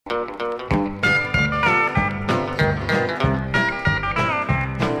What's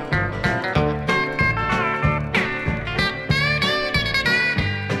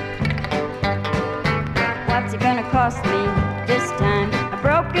it gonna cost me this time? A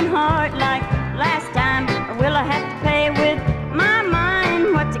broken heart like last time? Or will I have to pay with my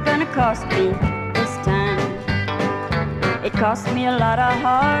mind? What's it gonna cost me this time? It cost me a lot of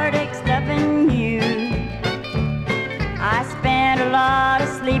heartaches loving you. I spent a lot of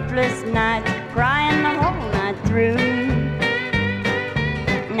sleepless nights crying the whole night through.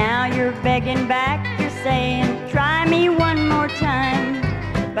 Now you're begging back, you're saying, try me one more time.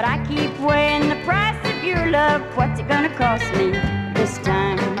 But I keep weighing the price of your love. What's it gonna cost me this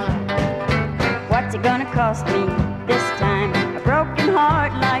time? What's it gonna cost me this time? A broken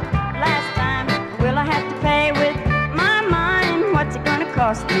heart like last time? Or will I have to pay with my mind? What's it gonna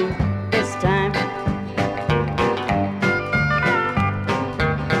cost me this time?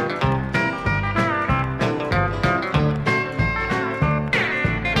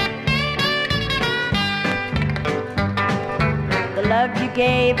 The love you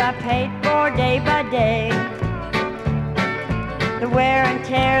gave I paid for day by day. The wear and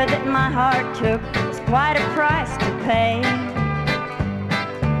tear that my heart took was quite a price to pay.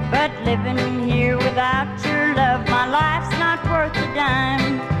 But living here without your love, my life's not worth a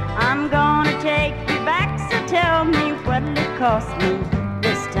dime. I'm gonna take you back, so tell me, what'll it cost me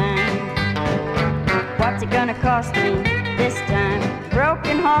this time? What's it gonna cost me this time?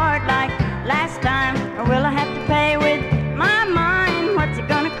 Broken heart like last time? Or will I have to pay with my mind? What's it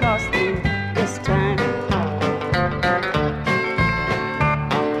gonna cost me this time?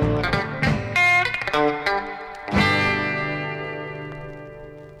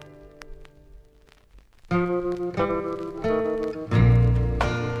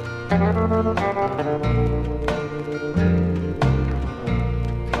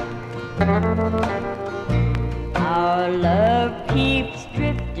 Our love keeps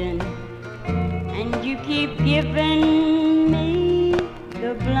drifting, and you keep giving me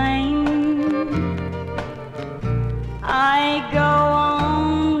the blame. I go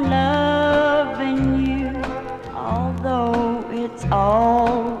on loving you, although it's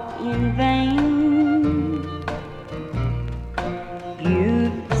all in vain.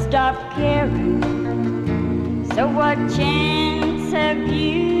 You've stopped caring, so what chance have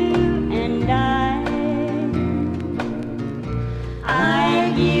you and I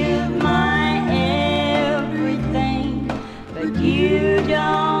give my everything, but you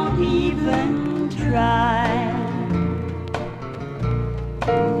don't even try.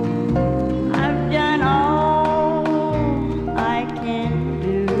 I've done all I can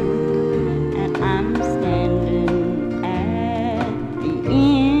do, and I'm standing at the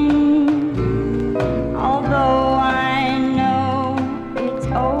end. Although I know it's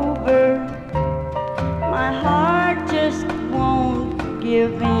over, my heart just won't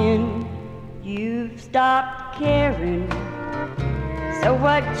give in. You've stopped caring, so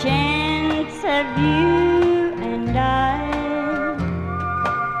what chance have you and I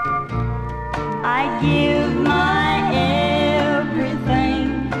give my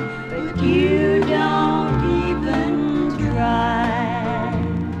everything, but you don't even try.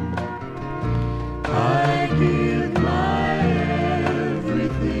 I give my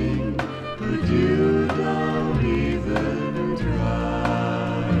everything, but you don't even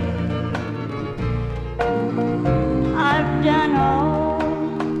try. I've done all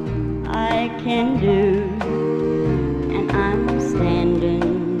I can do, and I'm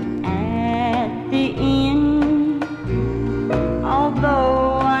standing at the end.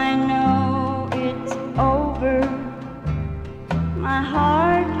 Although I know it's over, my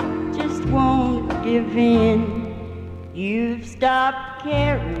heart just won't give in. You've stopped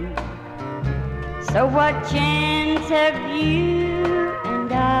caring, so what chance have you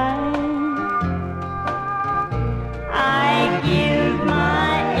and I give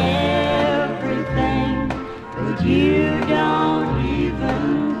my everything, but you don't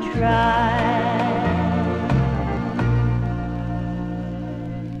even try.